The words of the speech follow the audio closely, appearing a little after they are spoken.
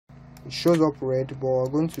it shows up red,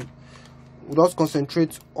 but we'll just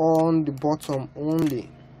concentrate on the bottom only.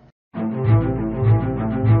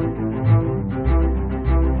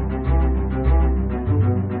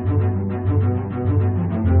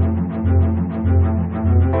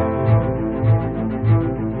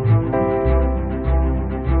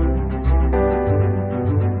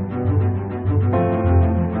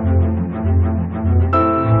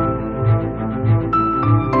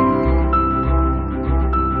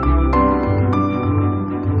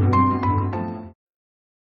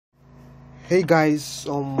 Hey guys,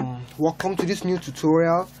 welcome to this new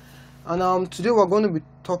tutorial, and today we're going to be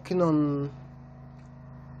talking on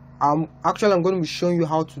I'm going to be showing you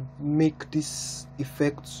how to make this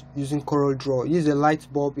effect using Corel Draw. This is a light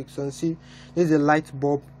bulb. You can see this is a light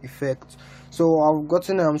bulb effect. So I've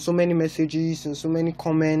gotten so many messages and so many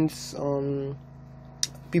comments,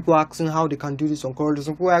 people asking how they can do this on Corel Draw.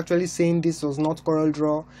 Some people are actually saying this was not Corel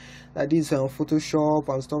Draw, that this is Photoshop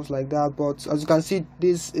and stuff like that. But as you can see,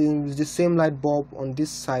 this is the same light bulb on this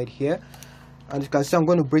side here, and you can see I'm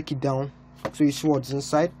going to break it down so you see what's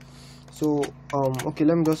inside. So okay,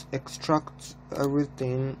 let me just extract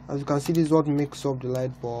everything. As you can see, this is what makes up the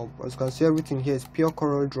light bulb. As you can see, everything here is pure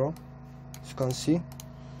Corel Draw. As you can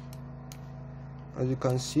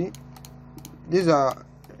see, these are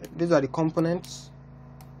the components.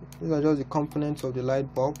 These are just the components of the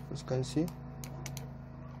light bulb, as you can see.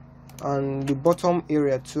 And the bottom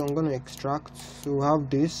area too, I'm going to extract. So we have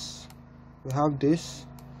this,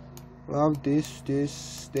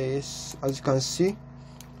 this. As you can see,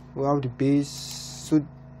 we have the base. So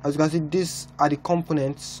as you can see, these are the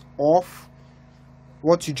components of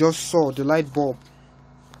what you just saw, the light bulb.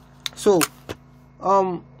 So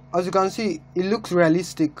as you can see, it looks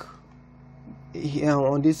realistic here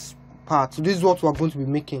on this part. So this is what we're going to be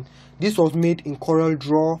making. This was made in Corel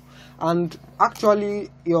Draw, and actually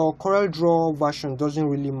your Corel Draw version doesn't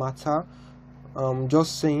really matter.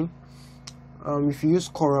 Just saying, if you use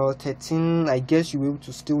Corel 13, I guess you'll be able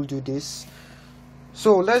to still do this.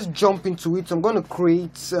 So let's jump into it. I'm going to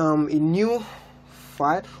create a new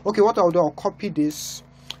file. Okay, what I'll do, I'll copy this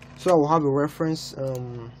so I will have a reference.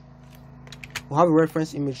 We'll have a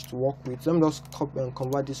reference image to work with. Let me just copy and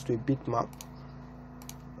convert this to a bitmap.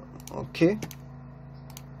 Okay,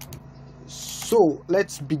 so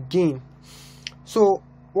let's begin. So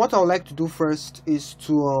what I would like to do first is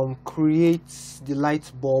to create the light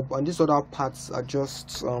bulb, and these other parts are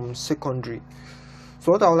just secondary.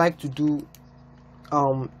 So what I would like to do,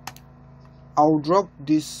 I'll drop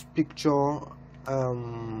this picture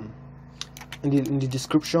in the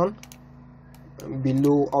description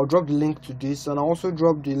below. I'll drop the link to this, and I'll also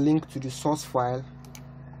drop the link to the source file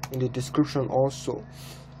in the description also.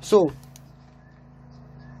 So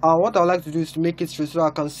what I would like to do is to make it straight so I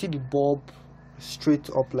can see the bulb straight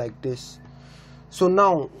up like this. So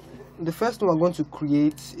now the first thing we're going to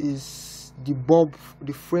create is the bulb,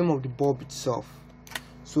 the frame of the bulb itself.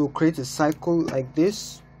 So create a cycle like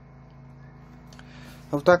this.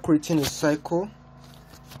 After creating a cycle,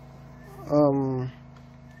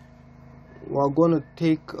 we're going to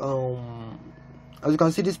take as you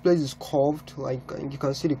can see, this place is curved, like you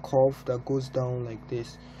can see the curve that goes down like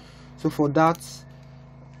this. So for that,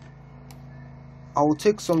 I will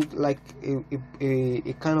take some like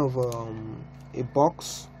a kind of a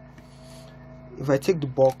box. If I take the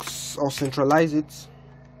box, I'll centralize it.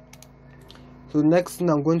 So the next thing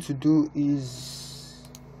I'm going to do is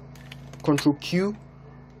Ctrl Q.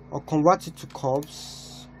 I'll convert it to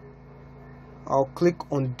curves. I'll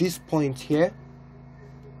click on this point here,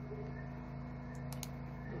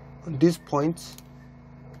 on this point,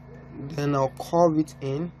 then I'll curve it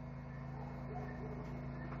in.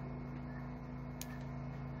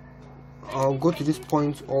 I'll go to this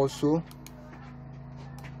point also,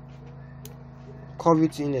 curve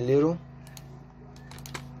it in a little.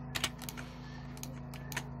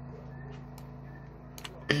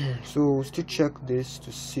 So still check this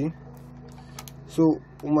to see. So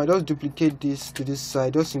we might just duplicate this to this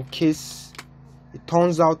side just in case it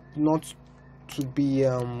turns out not to be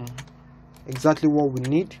exactly what we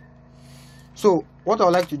need. So what I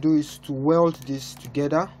would like to do is to weld this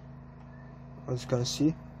together, as you can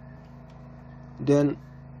see. Then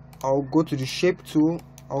I'll go to the shape tool.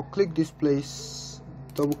 I'll click this place,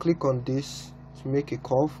 double click on this to make a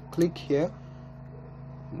curve, click here,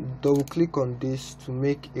 double click on this to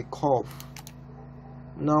make a curve.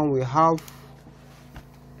 Now we have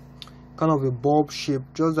kind of a bulb shape,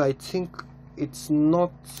 just I think it's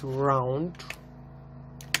not round,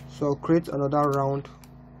 so I'll create another round.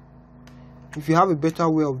 If you have a better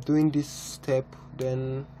way of doing this step,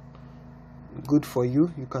 then good for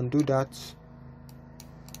you, you can do that.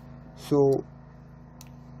 So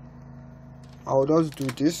I'll just do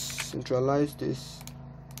this, centralize this,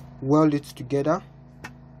 weld it together.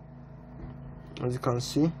 As you can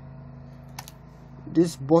see,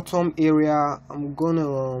 this bottom area, I'm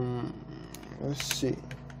gonna let's see,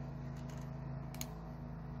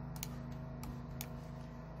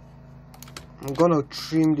 I'm gonna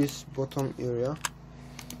trim this bottom area.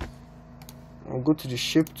 I'll go to the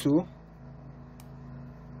shape tool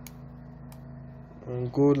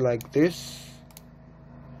and go like this.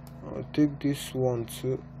 I'll take this one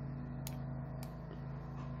too.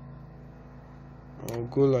 I'll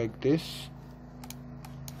go like this.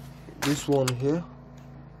 This one here.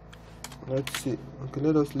 Let's see. Okay,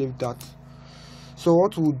 let us leave that. So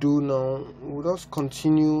what we'll do now, we'll just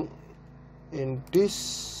continue in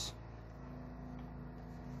this.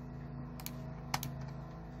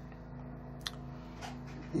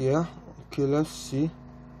 Yeah, okay, let's see.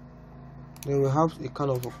 Then we have a kind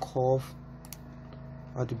of a curve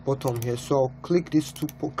at the bottom here. So I'll click these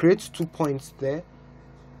create 2 points there,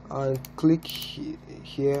 and click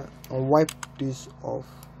here and wipe this off.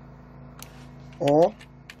 Or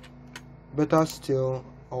better still,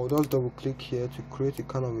 I'll just double click here to create a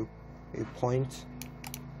kind of a point,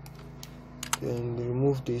 then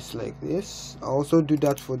remove this like this. I'll also do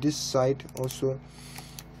that for this side also.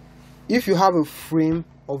 If you have a frame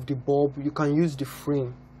of the bulb, you can use the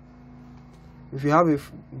frame. If you have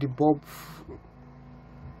the bulb,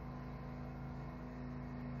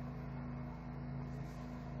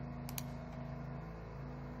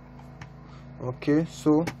 okay,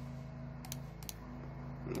 so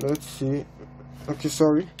let's see. Okay,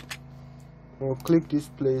 sorry, we'll click this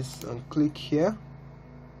place and click here.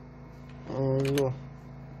 No,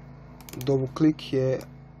 double click here,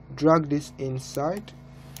 drag this inside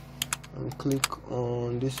and click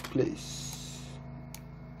on this place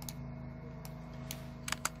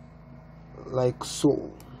like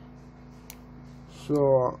so.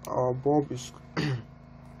 So our bulb is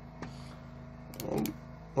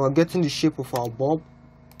we're getting the shape of our bulb.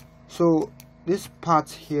 So this part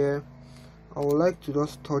here, I would like to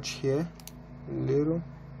just touch here a little.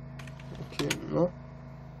 Okay, no,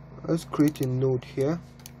 let's create a node here.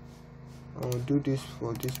 I'll do this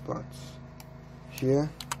for this part here.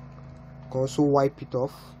 Can also wipe it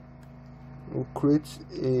off. We'll create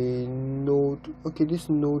a node. Okay, this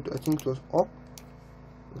node, I think it was up.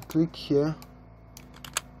 We'll click here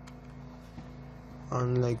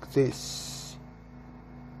and like this.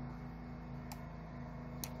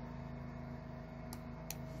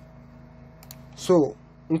 So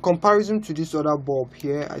in comparison to this other bulb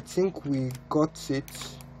here, I think we got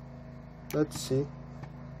it. Let's see.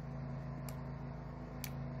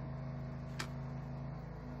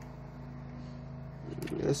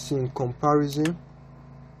 Let's see in comparison.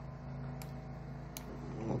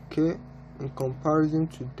 Okay, in comparison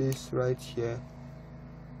to this right here,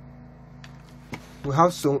 we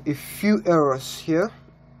have a few errors here,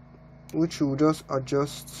 which we'll just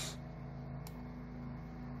adjust.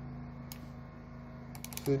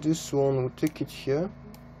 So this one, we'll take it here,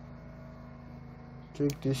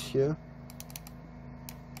 take this here.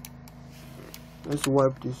 Let's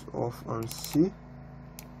wipe this off and see.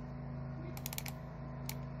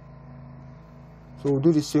 So we'll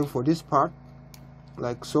do the same for this part,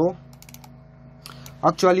 like so.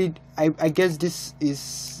 Actually, I guess this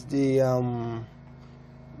is the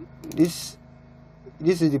this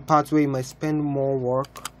is the part where you might spend more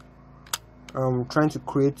work trying to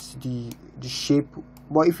create the shape.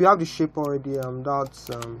 But if you have the shape already,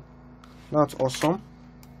 that's awesome.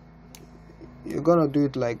 You're gonna do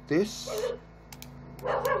it like this.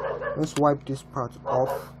 Let's wipe this part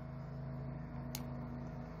off.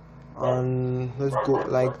 And let's go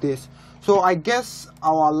like this. So I guess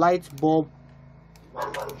our light bulb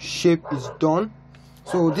shape is done.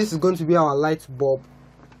 So this is going to be our light bulb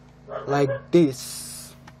like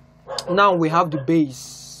this. Now we have the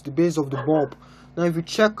base of the bulb. Now if you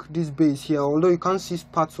check this base here, although you can't see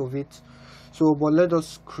parts of it, so but let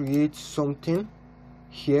us create something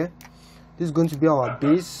here. This is going to be our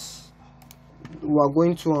base. We are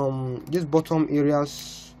going to these bottom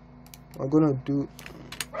areas, we're going to do.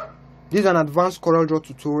 This is an advanced Corel Draw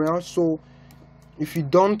tutorial, so if you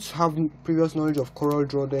don't have previous knowledge of Corel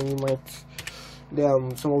Draw, then you might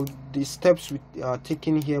some of the steps we are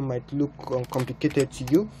taking here might look complicated to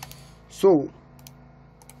you. So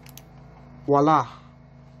voila,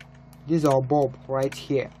 this is our bulb right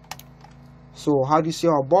here. So how do you see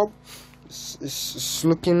our bulb? It's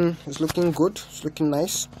looking good, it's looking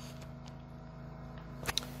nice.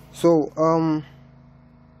 So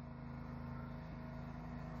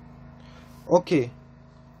okay,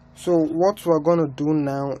 So what we're gonna do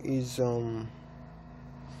now is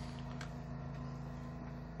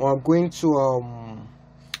we're going to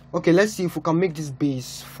okay, let's see if we can make this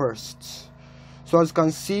base first. So as you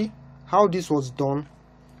can see how this was done.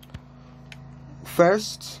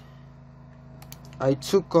 First I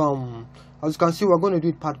took as you can see, we're going to do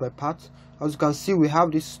it part by part. As you can see, we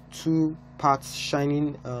have these two parts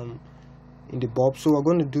shining in the bulb, so we're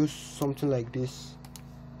going to do something like this,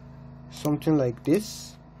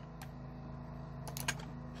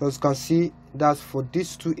 so as you can see, that's for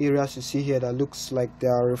these two areas you see here that looks like they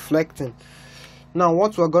are reflecting. Now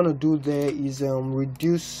what we're going to do there is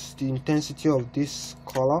reduce the intensity of this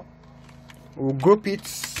color. We'll group it,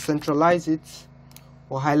 centralize it,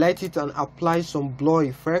 or highlight it and apply some blur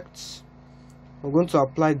effects. We're going to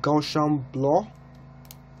apply Gaussian blur.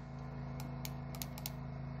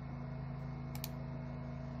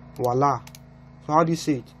 Voila. So how do you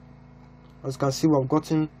see it? As you can see, we've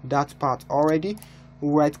gotten that part already.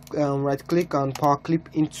 We'll right click and power clip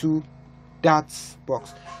into that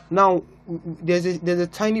box. Now there's a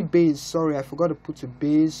tiny base. Sorry, I forgot to put a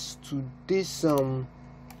base to this to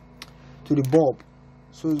the bulb.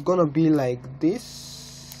 So it's gonna be like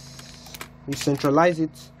this. We centralize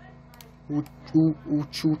it. We'll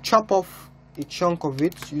chop off a chunk of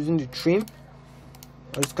it using the trim,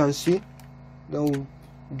 as you can see. Then we'll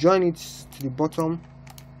join it to the bottom.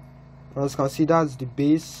 As you can see, that's the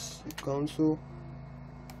base. You can also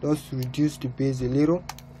just reduce the base a little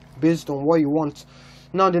based on what you want.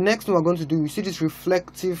 Now the next thing we're going to do, we see this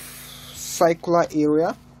reflective circular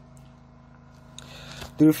area.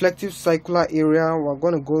 The reflective circular area, we're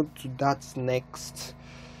going to go to that next.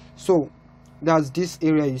 So that's this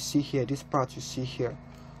area you see here, this part you see here.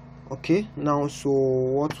 Okay, now so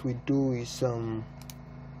what we do is so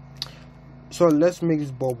let's make this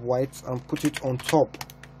bulb white and put it on top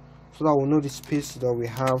so that we'll know the space that we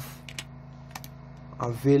have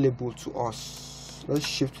available to us. Let's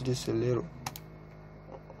shift this a little.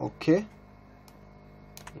 Okay,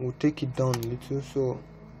 we'll take it down a little. So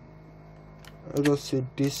let us say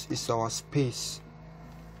this is our space.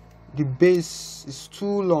 The base is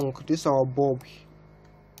too long. This is our bulb.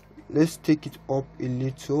 Let's take it up a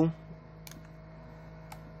little,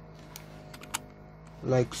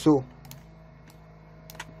 like so.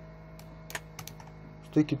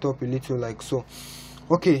 Take it up a little like so.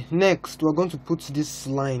 Okay, next we're going to put these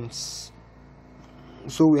lines.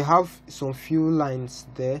 So we have some few lines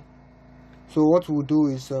there. So what we'll do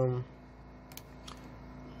is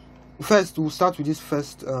first we'll start with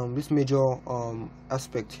this major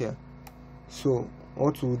aspect here. So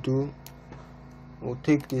what we'll do, we'll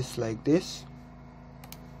take this like this,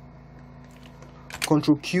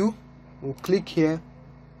 Ctrl Q, we'll click here,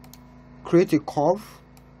 create a curve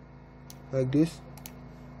like this.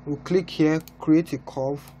 We'll click here, create a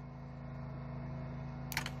curve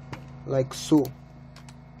like so.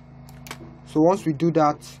 So once we do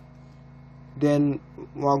that, then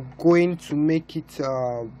we're going to make it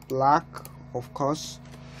black, of course.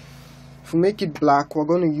 If we make it black, we're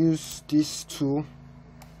going to use this tool.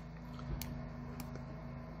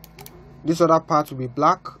 This other part will be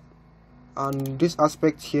black, and this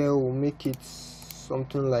aspect here will make it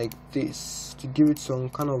something like this to give it some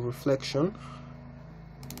kind of reflection.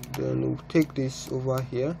 Then we'll take this over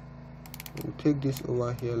here, we'll take this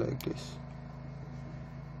over here like this.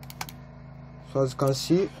 So as you can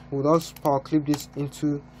see, we'll just power clip this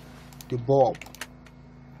into the bulb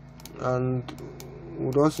and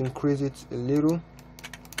we'll just increase it a little.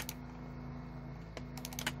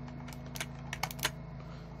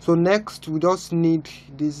 So next we just need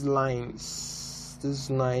these lines, these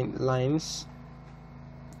 9 lines.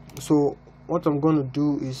 So what I'm going to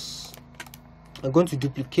do is I'm going to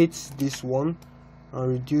duplicate this one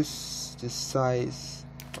and reduce the size.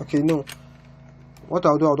 Okay, no, what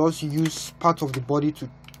I'll do, I'll just use part of the body to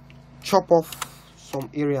chop off some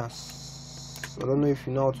areas. I don't know if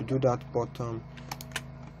you know how to do that, but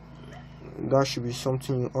that should be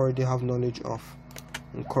something you already have knowledge of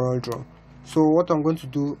in Corel Draw. So what I'm going to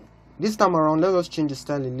do this time around, let us change the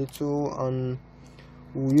style a little and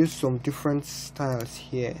we'll use some different styles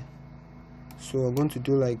here. So I'm going to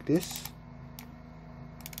do like this,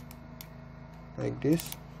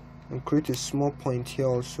 and create a small point here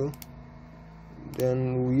also.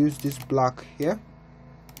 Then we'll use this black here.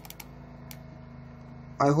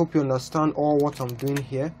 I hope you understand all what I'm doing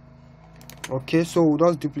here. Okay, so we'll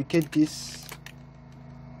just duplicate this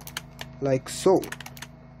like so.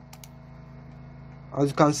 As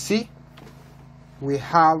you can see, we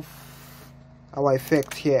have our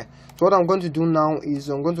effect here. So what I'm going to do now is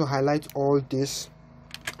I'm going to highlight all this.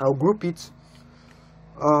 I'll group it.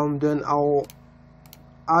 Then I'll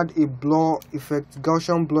add a blur effect,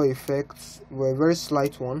 Gaussian blur effect, a very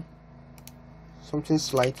slight one, something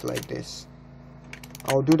slight like this.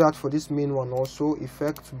 I'll do that for this main one also.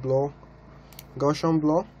 Effect, blur, Gaussian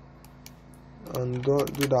blur, and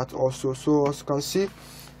do that also. So as you can see,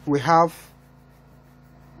 we have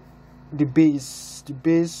the base. The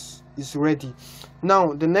base is ready.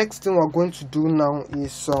 Now the next thing we're going to do now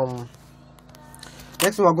is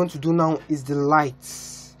the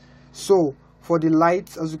lights. So for the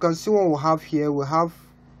lights, as you can see, what we have here, we have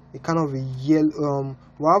a kind of a yellow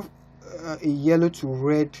a yellow to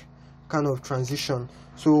red kind of transition.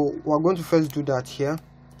 So we're going to first do that here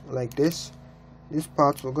like this. This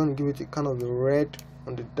part we're going to give it a kind of a red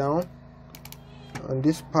on the down, and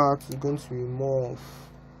this part is going to be more of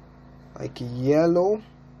like a yellow,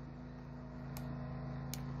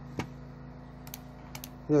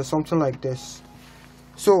 yeah, something like this.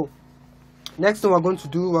 So next thing we're going to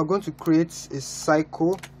do, we're going to create a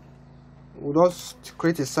cycle. We'll just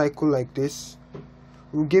create a cycle like this.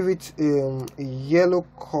 We'll give it a yellow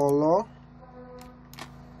color.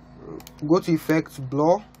 Go to effect,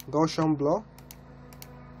 blur, Gaussian blur.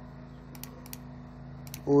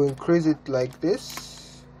 We'll increase it like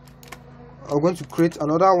this. I'm going to create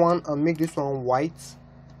another one and make this one white,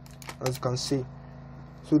 as you can see.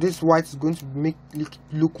 So this white is going to make it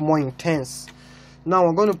look more intense. Now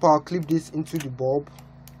we're going to power clip this into the bulb,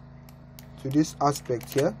 to this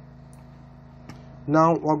aspect here.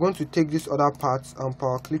 Now we're going to take this other part and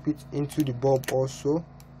power clip it into the bulb also,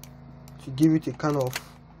 to give it a kind of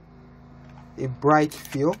a bright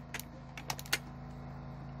feel,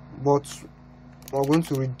 but we're going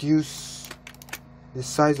to reduce the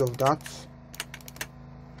size of that.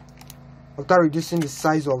 After reducing the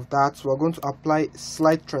size of that, we're going to apply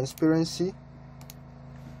slight transparency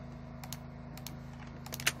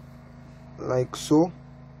like so.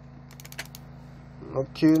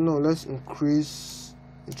 Okay, no, let's increase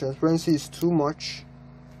the transparency, is too much,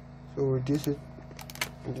 so reduce it,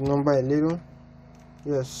 the number a little.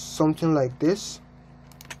 Yes, something like this.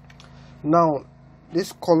 Now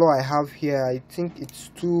this color I have here, I think it's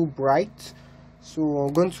too bright, so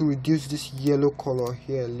I'm going to reduce this yellow color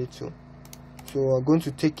here a little. So I'm going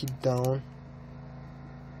to take it down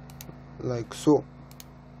like so.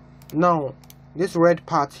 Now this red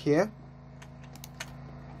part here,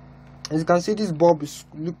 as you can see, this bulb is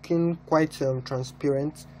looking quite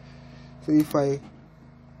transparent. So if as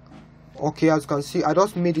you can see, I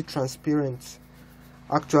just made it transparent.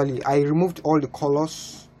 Actually, I removed all the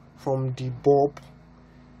colors from the bulb.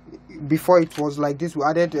 Before it was like this. We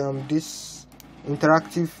added this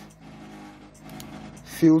interactive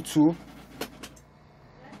fill tool.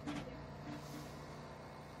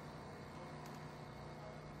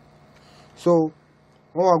 So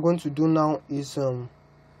what we're going to do now is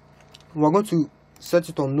we're going to set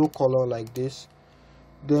it on no color like this.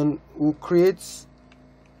 Then we'll create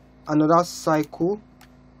another cycle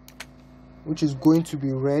which is going to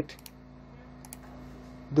be red.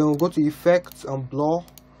 Then we'll go to effects and blur.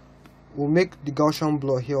 We'll make the Gaussian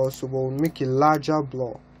blur here also, but we'll make a larger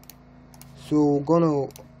blur. So we're gonna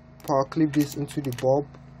power clip this into the bulb.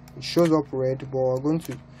 It shows up red, but we'll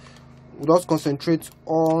just concentrate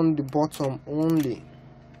on the bottom only,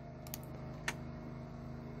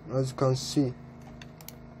 as you can see.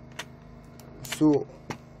 So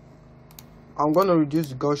I'm gonna reduce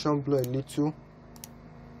the Gaussian blur a little.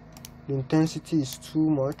 The intensity is too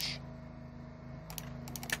much,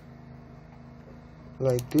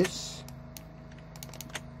 like this.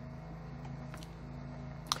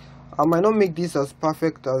 I might not make this as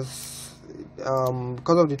perfect as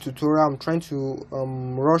because of the tutorial. I'm trying to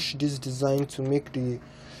rush this design to make the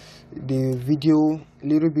video a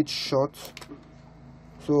little bit short,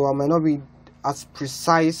 so I might not be as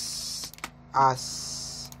precise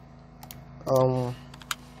as the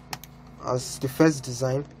first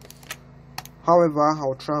design. However,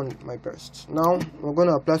 I'll try my best. Now we're going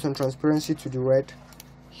to apply some transparency to the red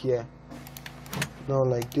here, now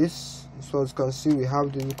like this. So as you can see, we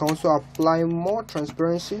have this. You can also apply more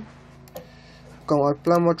transparency. You can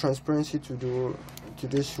apply more transparency to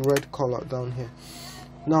this red color down here.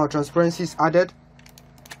 Now transparency is added.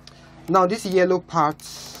 Now this yellow part,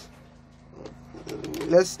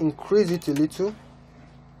 let's increase it a little.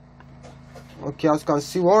 Okay, as you can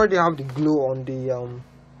see, we already have the glow on the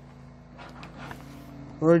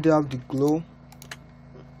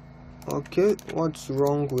Okay, what's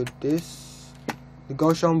wrong with this? The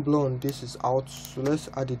Gaussian blur on this is out, so let's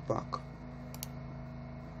add it back.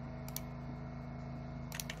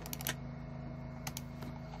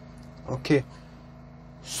 Okay,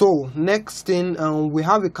 so next thing, we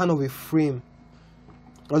have a kind of a frame.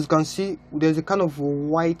 You As you can see, there's a kind of a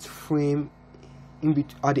white frame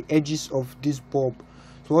at the edges of this bulb.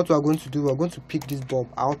 So what we are going to do, we're going to pick this bulb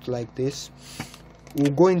out like this.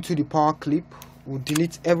 We'll go into the power clip, we'll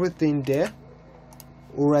delete everything there,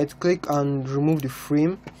 we'll right click and remove the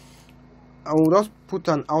frame, and we'll just put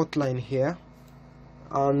an outline here,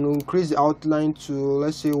 and we'll increase the outline to,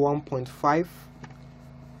 let's say, 1.5.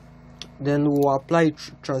 Then we'll apply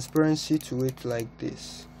transparency to it like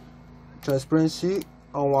this, transparency,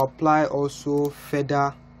 and we'll apply also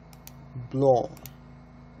feather blur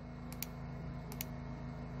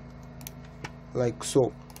like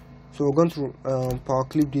so. So we're going to power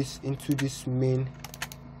clip this into this main.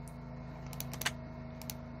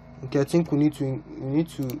 Okay, I think we need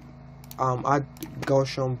to add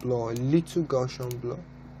Gaussian blur, a little Gaussian blur.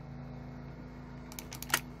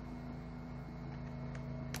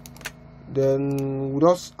 Then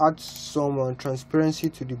we'll just add some transparency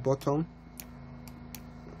to the bottom.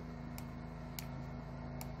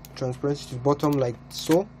 Transparency to the bottom like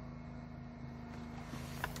so.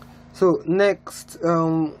 So next,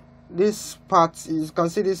 this part, you can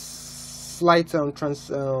see this slight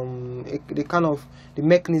the kind of the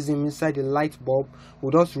mechanism inside the light bulb.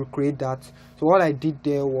 We'll just recreate that. So what I did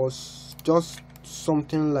there was just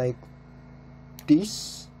something like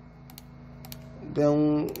this,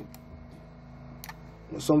 then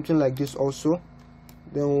something like this also,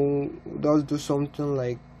 then we'll just do something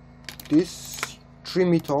like this,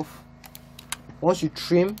 trim it off. Once you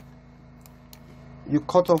trim, you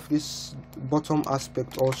cut off this bottom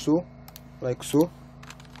aspect also like so.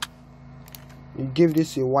 You give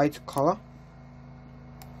this a white color,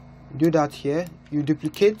 do that here. You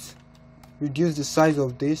duplicate, reduce the size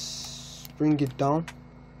of this, bring it down,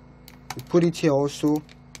 you put it here also,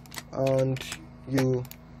 and you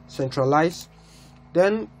centralize.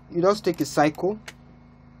 Then you just take a cycle,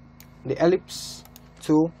 the ellipse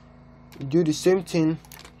tool, you do the same thing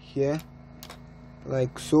here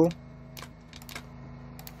like so.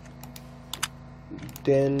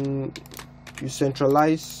 Then you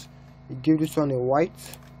centralize, you give this one a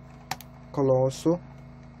white color also.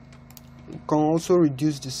 You can also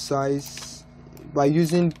reduce the size by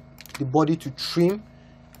using the body to trim.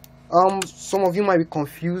 Some of you might be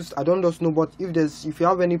confused, I don't just know, but if you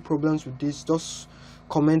have any problems with this, just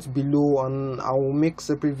comment below and I will make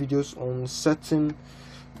separate videos on certain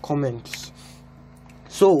comments.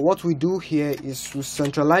 So what we do here is we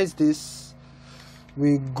centralize this,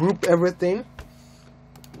 we group everything,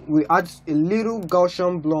 we add a little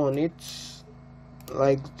Gaussian blur on it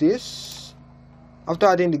like this. After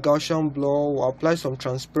adding the Gaussian blur, we'll apply some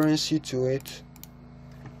transparency to it,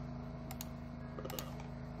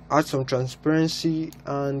 add some transparency,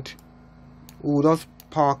 and we'll just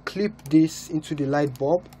power clip this into the light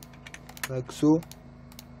bulb like so.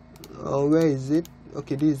 Where is it?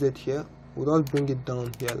 Okay, this is it here. We'll just bring it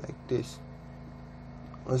down here like this.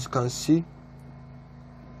 As you can see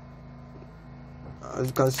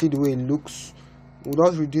the way it looks. We'll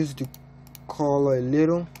just reduce the color a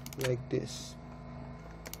little like this.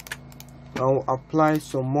 I'll apply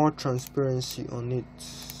some more transparency on it,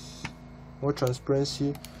 more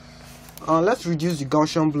transparency. Let's reduce the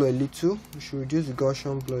Gaussian blur a little. We should reduce the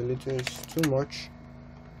Gaussian blur a little, it's too much.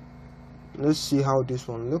 Let's see how this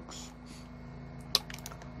one looks.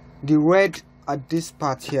 The red at this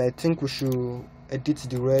part here, I think we should edit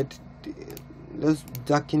the red. Let's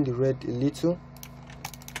darken the red a little.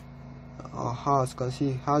 As you can see,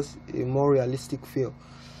 it has a more realistic feel.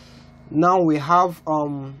 Now we have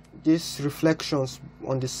these reflections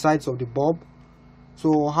on the sides of the bulb.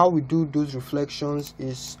 So how we do those reflections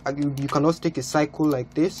is you can just take a cycle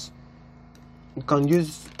like this. You can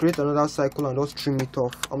create another cycle and just trim it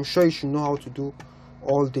off. I'm sure you should know how to do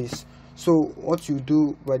all this. So what you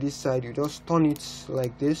do by this side, you just turn it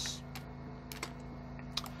like this.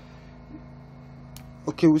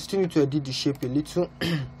 Okay, we still need to edit the shape a little.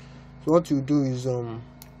 So what you do is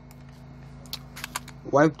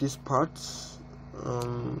wipe this part.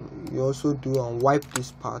 You also do wipe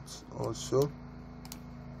this part also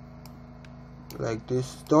like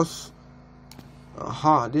this. Just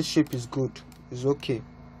this shape is good, it's okay.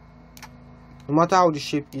 No matter how the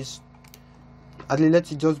shape is, at least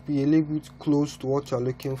let it just be a little bit close to what you're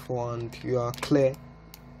looking for and you are clear.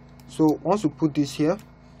 So once you put this here,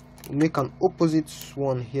 we'll make an opposite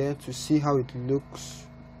one here to see how it looks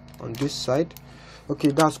on this side. Okay,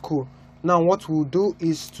 that's cool. Now what we'll do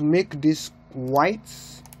is to make this white,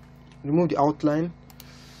 remove the outline.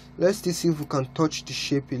 Let's see if we can touch the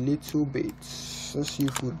shape a little bit. Let's see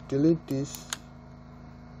if we delete this.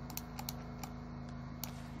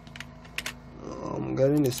 I'm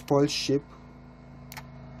getting a spoiled shape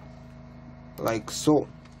like so.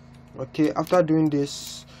 Okay, after doing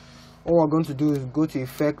this, all we're going to do is go to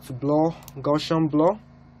effect, blur, Gaussian blur.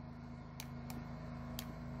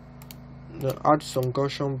 Then add some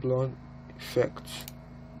Gaussian blur effect.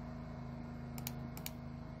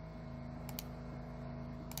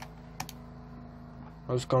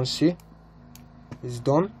 As you can see, it's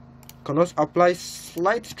done. You can also apply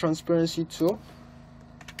slight transparency too.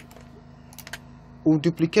 We'll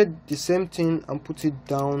duplicate the same thing and put it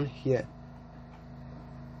down here.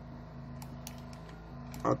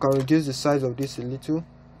 I can reduce the size of this a little.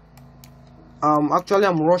 Actually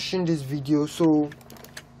I'm rushing this video, so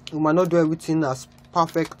we might not do everything as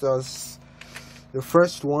perfect as the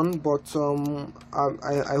first one, but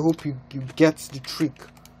I hope you get the trick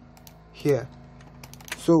here.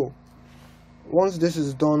 So once this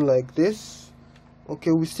is done like this,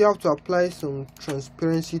 okay, we still have to apply some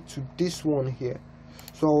transparency to this one here.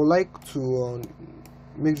 So I would like to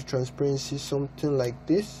make the transparency something like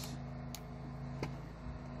this.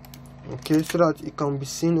 Okay, so that it can be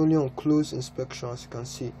seen only on close inspection, as you can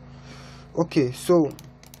see. Okay, so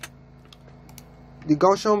the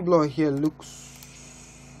Gaussian blur here looks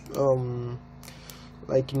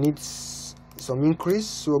like it needs some increase,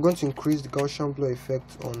 so we're going to increase the Gaussian blur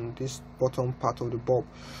effect on this bottom part of the bulb.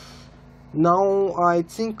 Now I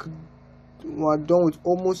think we're done with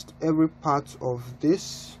almost every part of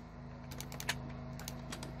this.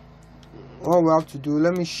 All we have to do,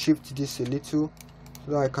 let me shift this a little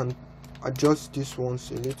so that I can adjust this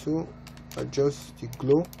ones a little, adjust the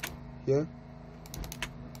glow here.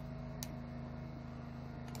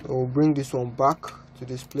 So we'll bring this one back to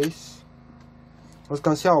this place. As you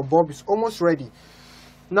can see, our bulb is almost ready.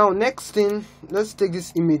 Now next thing, let's take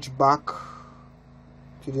this image back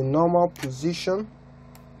to the normal position.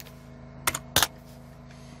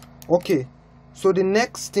 Okay, so the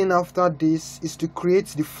next thing after this is to create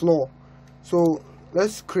the floor. So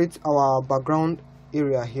let's create our background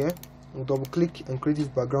area here. We'll double click and create this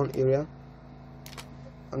background area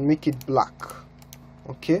and make it black.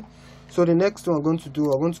 Okay, so the next one I'm going to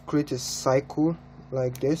do, I'm going to create a cycle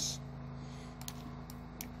like this.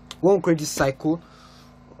 When we create this cycle,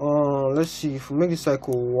 let's see, if we make this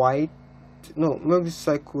cycle white, no, make this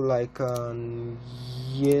cycle like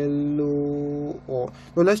yellow, or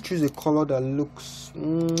no, let's choose a color that looks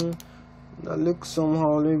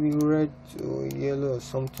somehow maybe red or yellow or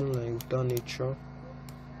something like that nature.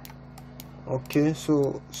 Okay,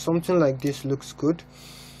 so something like this looks good.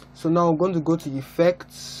 So now I'm going to go to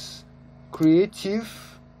effects, creative,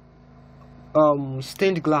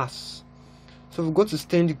 stained glass. So if we go to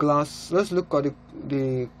stained glass, let's look at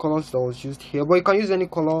the colors that was used here, but you can use any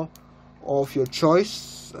color of your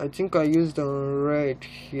choice. I think I used red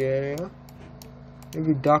here,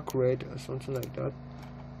 maybe dark red or something like that.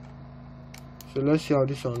 So let's see how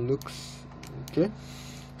this one looks. Okay,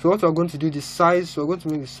 so what we're going to do, the size, we're going to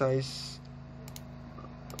make the size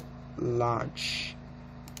large.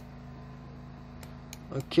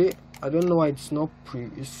 Okay, I don't know why it's not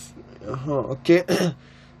okay.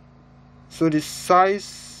 So the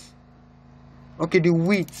size, okay, the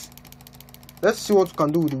width, let's see what we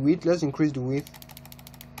can do with the width. Let's increase the width,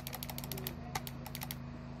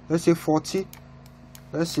 let's say 40.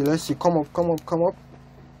 Let's see, come up.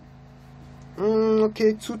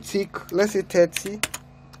 Okay, too thick, let's say 30.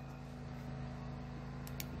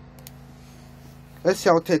 Let's see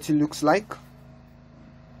how 30 looks like.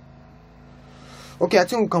 Okay, I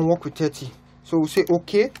think we can work with 30. So we'll say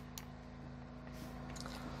okay.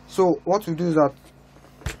 So what we do is that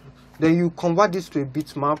then you convert this to a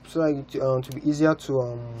bitmap so that to be easier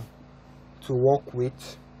to work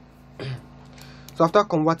with. So after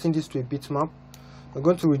converting this to a bitmap, we're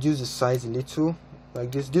going to reduce the size a little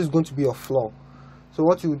like this. This is going to be a floor. So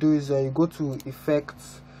what you do is you go to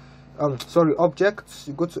effects, objects,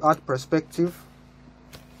 you go to add perspective.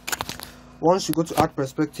 Once you go to add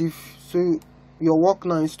perspective, so your work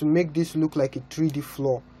now is to make this look like a 3D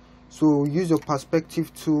floor. So use your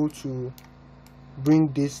perspective tool to bring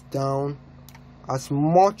this down as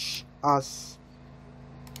much as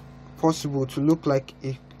possible to look like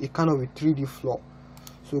a kind of a 3D floor.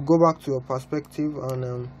 So go back to your perspective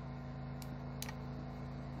and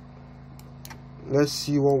let's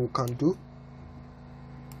see what we can do.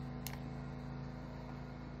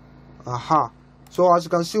 Aha, so as you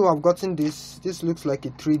can see, I've gotten this looks like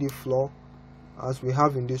a 3D floor as we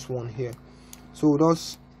have in this one here. So we'll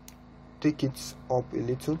just take it up a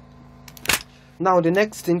little. Now the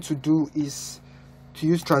next thing to do is to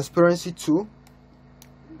use transparency tool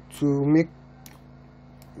to make,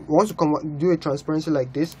 once you do a transparency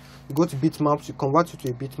like this, you go to bitmaps, you convert it to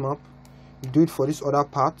a bitmap. You do it for this other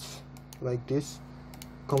part like this,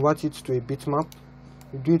 convert it to a bitmap.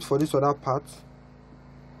 You do it for this other part,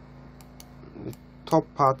 the top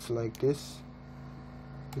part, like this.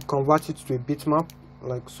 You convert it to a bitmap,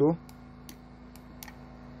 like so.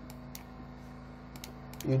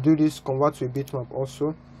 You do this, convert to a bitmap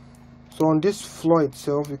also. So on this floor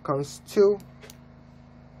itself, you can still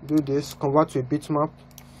do this, convert to a bitmap.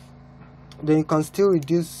 Then you can still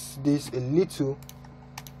reduce this a little,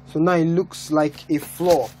 so now it looks like a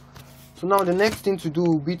floor. So now the next thing to do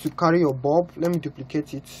will be to carry your bulb. Let me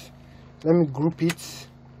duplicate it, let me group it.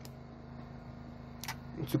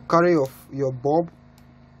 To carry your bulb,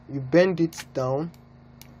 you bend it down,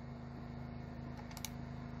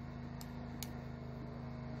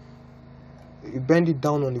 you bend it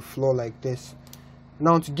down on the floor like this.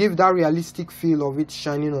 Now to give that realistic feel of it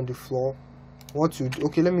shining on the floor,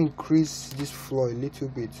 okay, let me increase this floor a little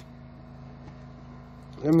bit.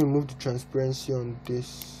 Let me move the transparency on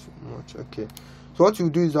this much. Okay, so what you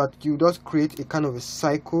do is that you just create a kind of a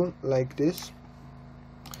cycle like this.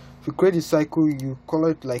 If you create a cycle, you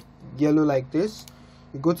color it like yellow like this.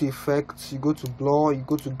 You go to effects, you go to blur, you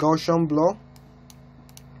go to Gaussian blur,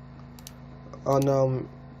 and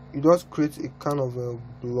you just create a kind of a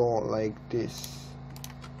blur like this.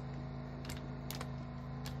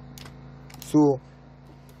 So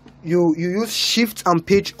you use shift and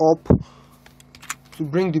page up to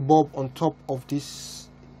bring the bulb on top of this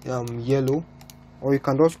yellow, or you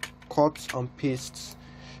can just cut and paste.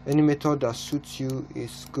 Any method that suits you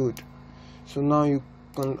is good. So now you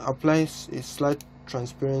can apply a slight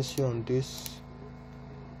transparency on this.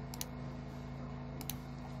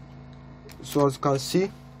 So as you can see,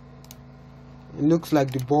 it looks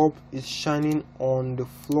like the bulb is shining on the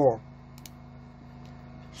floor.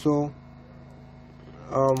 So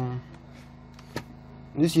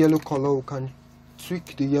this yellow color, we can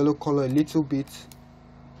tweak the yellow color a little bit,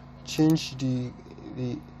 change the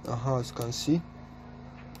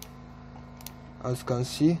as you can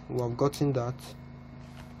see we have gotten that.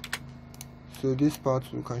 So this part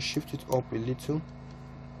we can shift it up a little.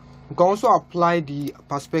 You can also apply the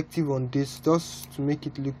perspective on this just to make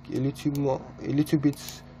it look a little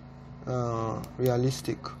bit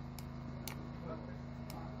realistic.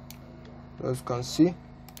 As you can see, you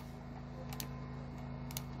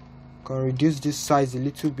can reduce this size a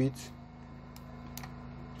little bit.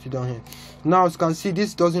 See down here. Now as you can see,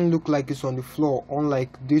 this doesn't look like it's on the floor,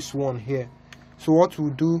 unlike this one here. So what we'll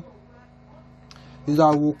do is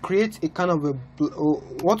that we'll create a kind of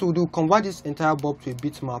convert this entire bulb to a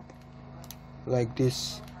bitmap like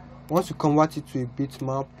this. Once you convert it to a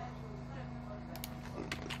bitmap,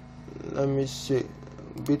 let me say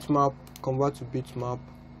bitmap, convert to bitmap.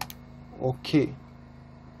 Okay,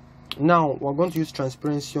 now we're going to use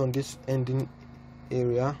transparency on this ending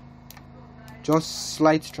area, just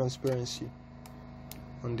slight transparency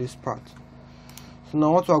on this part. So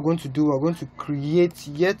now what we're going to do, we're going to create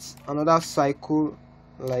yet another cycle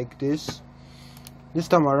like this. This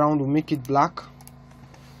time around we'll make it black.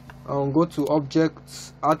 I'll go to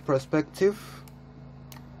objects, add perspective.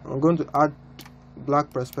 I'm going to add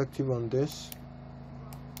black perspective on this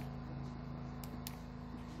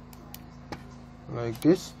like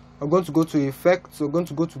this. I'm going to go to effects, so I'm going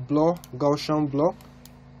to go to blur, Gaussian blur.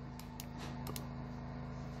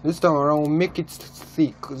 This time around we'll make it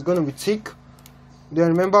thick. It's going to be thick. Then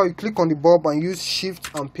remember, you click on the bulb and use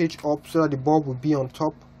shift and page up so that the bulb will be on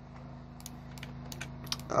top,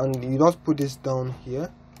 and you just put this down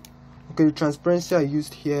here. Okay, the transparency I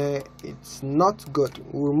used here, it's not good.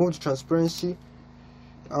 We'll remove the transparency,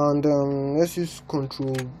 and let's use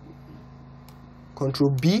control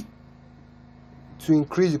B to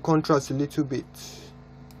increase the contrast a little bit,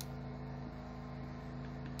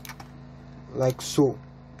 like so.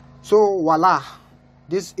 So voila,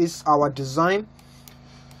 this is our design.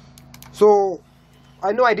 So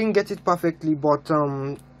I know I didn't get it perfectly, but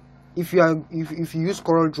if you use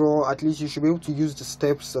Corel Draw, at least you should be able to use the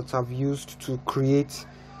steps that I've used to create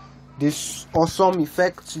this awesome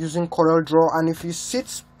effect using Corel Draw. And if you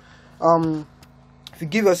if you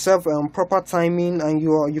give yourself proper timing and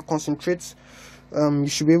you concentrate, you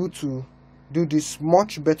should be able to do this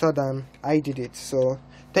much better than I did it. So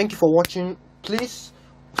thank you for watching. Please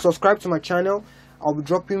subscribe to my channel. I'll be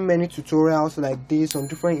dropping many tutorials like this on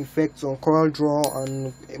different effects on Corel Draw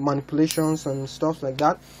and manipulations and stuff like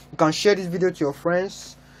that. You can share this video to your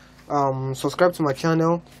friends. Subscribe to my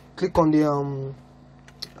channel. Click on the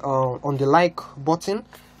like button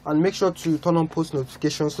and make sure to turn on post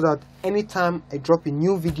notifications so that anytime I drop a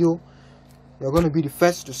new video, you're going to be the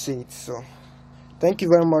first to see it. So thank you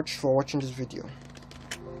very much for watching this video.